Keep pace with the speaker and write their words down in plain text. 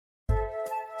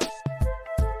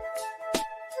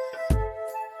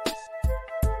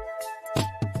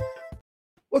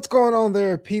What's going on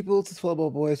there, people? It's Flobo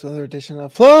Boys with another edition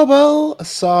of Flobo. I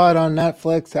saw it on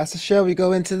Netflix. That's the show. We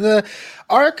go into the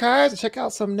archives to check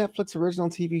out some Netflix original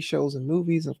TV shows and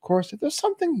movies. And of course, if there's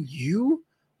something you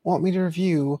want me to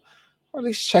review or at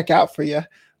least check out for you,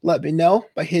 let me know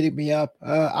by hitting me up.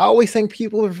 I always thank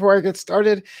people before I get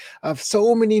started of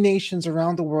so many nations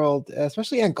around the world,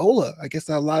 especially Angola. I guess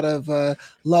a lot of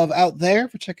love out there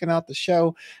for checking out the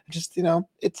show. Just,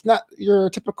 it's not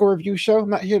your typical review show. I'm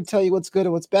not here to tell you what's good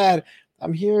or what's bad.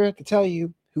 I'm here to tell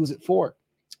you who's it for.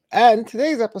 And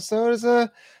today's episode is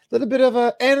a little bit of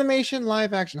a animation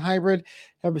live action hybrid.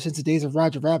 Ever since the days of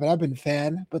Roger Rabbit, I've been a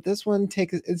fan, but this one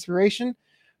takes inspiration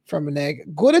from an egg.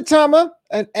 Gudetama,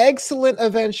 an excellent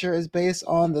adventure, is based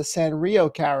on the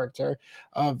Sanrio character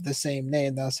of the same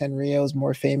name. Now, Sanrio is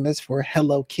more famous for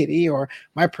Hello Kitty, or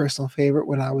my personal favorite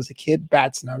when I was a kid,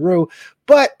 Bats Naru.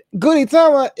 But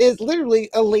Gudetama is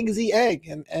literally a lazy egg,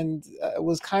 and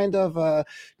was kind of a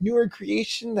newer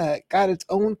creation that got its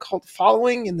own cult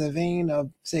following in the vein of,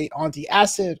 say, Auntie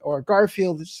Acid or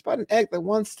Garfield. It's just about an egg that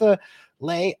wants to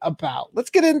lay about.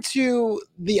 Let's get into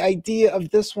the idea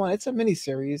of this one. It's a mini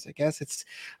series, I guess. It's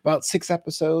about 6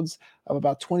 episodes of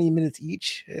about 20 minutes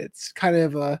each. It's kind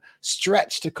of a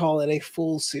stretch to call it a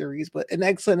full series, but An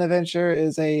Excellent Adventure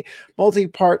is a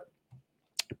multi-part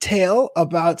tale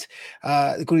about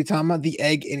Gudetama, the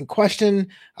egg in question,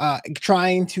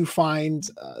 trying to find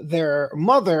their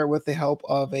mother with the help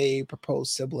of a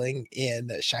proposed sibling in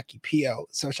Shakipio.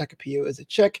 So Shakipio is a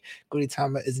chick,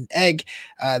 Gudetama is an egg.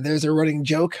 There's a running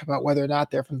joke about whether or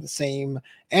not they're from the same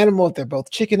animal, if they're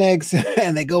both chicken eggs,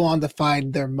 and they go on to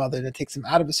find their mother that takes them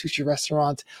out of a sushi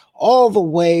restaurant all the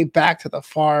way back to the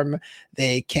farm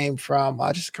they came from.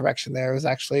 Just a correction there. It was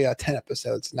actually 10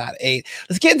 episodes, not 8.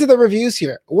 Let's get into the reviews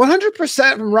here.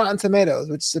 100% from Rotten Tomatoes,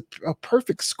 which is a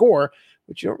perfect score,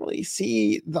 which you don't really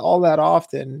see all that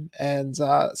often, and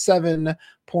 7.1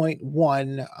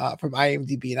 from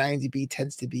IMDb, and IMDb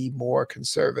tends to be more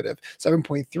conservative.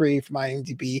 7.3 from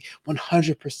IMDb,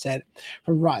 100%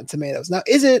 from Rotten Tomatoes. Now,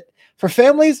 is it for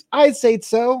families? I'd say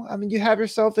so. I mean, you have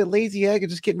yourself a lazy egg and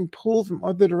just getting pulled from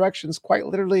other directions, quite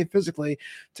literally and physically,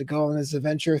 to go on this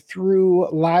adventure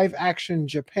through live action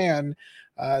Japan.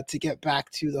 To get back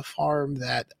to the farm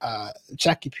that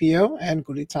Chakipio and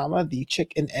Gudetama, the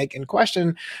chicken egg in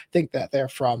question, think that they're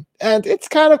from. And it's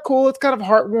kind of cool. It's kind of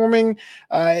heartwarming.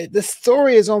 The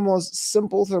story is almost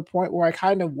simple to the point where I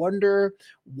kind of wonder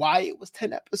why it was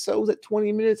 10 episodes at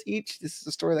 20 minutes each. This is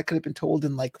a story that could have been told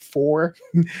in like 4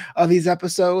 of these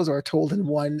episodes, or told in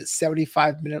one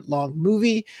 75-minute long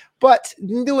movie. But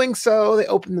in doing so, they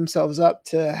open themselves up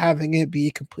to having it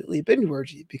be completely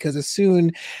binge-worthy, because as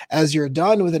soon as you're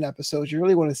done with an episode, you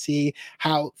really want to see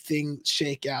how things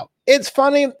shake out. It's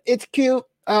funny. It's cute.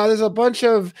 There's a bunch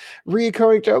of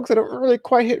recurring jokes that don't really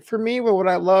quite hit for me, but what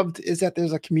I loved is that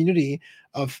there's a community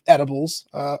of edibles,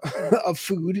 of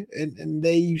food, and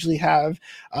they usually have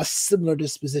a similar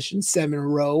disposition. Salmon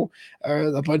Row are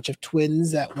a bunch of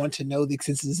twins that want to know the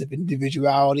existence of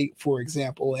individuality, for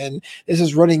example. And there's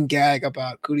this running gag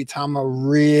about Gudetama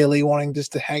really wanting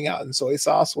just to hang out in soy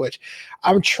sauce, which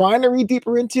I'm trying to read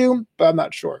deeper into, but I'm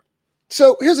not sure.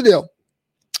 So here's the deal.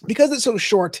 Because it's so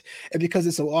short, and because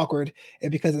it's so awkward,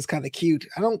 and because it's kind of cute,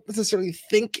 I don't necessarily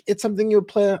think it's something you'll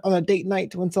play on a date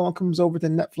night when someone comes over to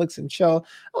Netflix and chill,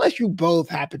 unless you both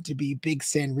happen to be big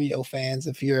Sanrio fans.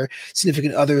 If your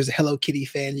significant other is a Hello Kitty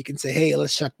fan, you can say, hey,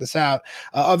 let's check this out.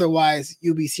 Otherwise,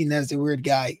 you'll be seen as the weird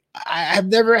guy. I've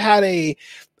never had a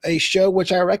show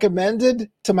which I recommended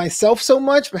to myself so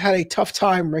much, but had a tough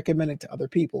time recommending to other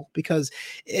people, because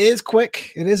it is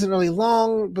quick. It isn't really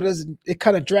long, but it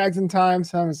kind of drags in time.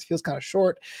 Sometimes it feels kind of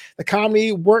short. The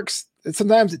comedy works.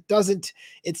 Sometimes it doesn't.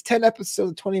 It's 10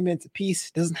 episodes, 20 minutes a piece.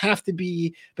 It doesn't have to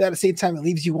be, but at the same time, it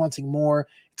leaves you wanting more.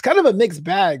 It's kind of a mixed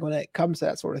bag when it comes to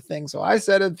that sort of thing. So I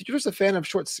said, if you're just a fan of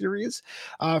short series,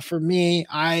 for me,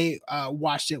 I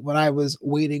watched it when I was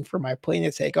waiting for my plane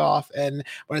to take off. And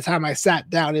by the time I sat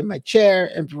down in my chair,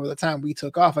 and by the time we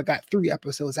took off, I got 3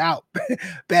 episodes out,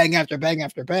 bang after bang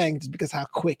after bang, just because how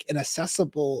quick and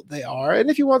accessible they are.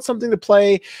 And if you want something to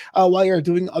play while you're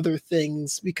doing other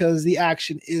things, because the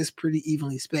action is pretty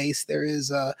evenly spaced. There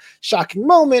is a shocking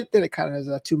moment, then it kind of has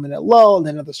a 2-minute lull, and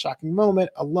then another shocking moment,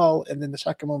 a lull, and then the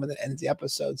shocking moment that ends the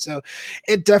episode. So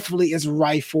it definitely is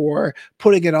rife for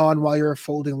putting it on while you're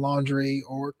folding laundry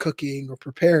or cooking or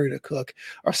preparing to cook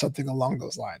or something along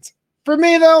those lines. For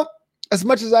me, though, as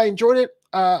much as I enjoyed it,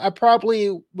 I probably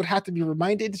would have to be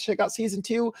reminded to check out season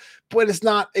 2, but it's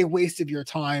not a waste of your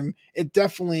time. It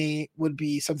definitely would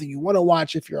be something you want to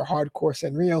watch if you're a hardcore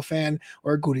Sanrio fan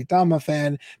or a Gudetama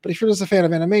fan. But if you're just a fan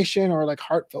of animation or like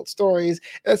heartfelt stories,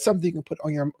 that's something you can put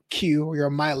on your queue or your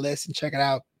my list and check it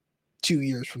out 2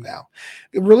 years from now.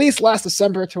 It released last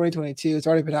December 2022. It's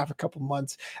already been out for a couple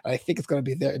months, and I think it's going to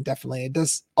be there indefinitely. It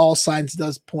does, all signs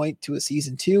does point to a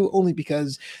season 2, only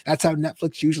because that's how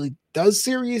Netflix usually does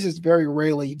series. It's very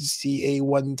rarely you just see a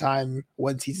one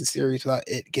season series without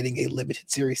it getting a limited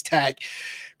series tag.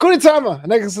 Gudetama,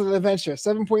 an excellent adventure,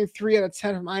 7.3 out of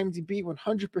 10 from IMDb,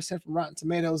 100% from Rotten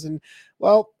Tomatoes. And,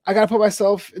 well, I got to put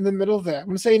myself in the middle there. I'm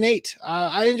going to say an 8.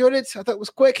 I enjoyed it. I thought it was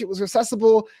quick. It was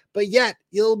accessible. But yet,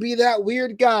 you'll be that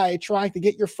weird guy trying to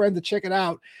get your friend to check it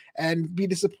out and be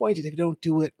disappointed if you don't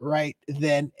do it right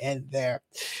then and there.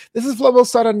 This is Flobo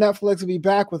Start on Netflix. We'll be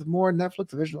back with more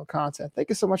Netflix original content. Thank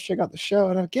you so much for checking out the show.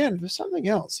 And again, if there's something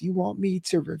else you want me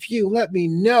to review, let me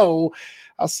know.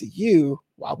 I'll see you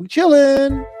while we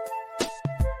chillin'.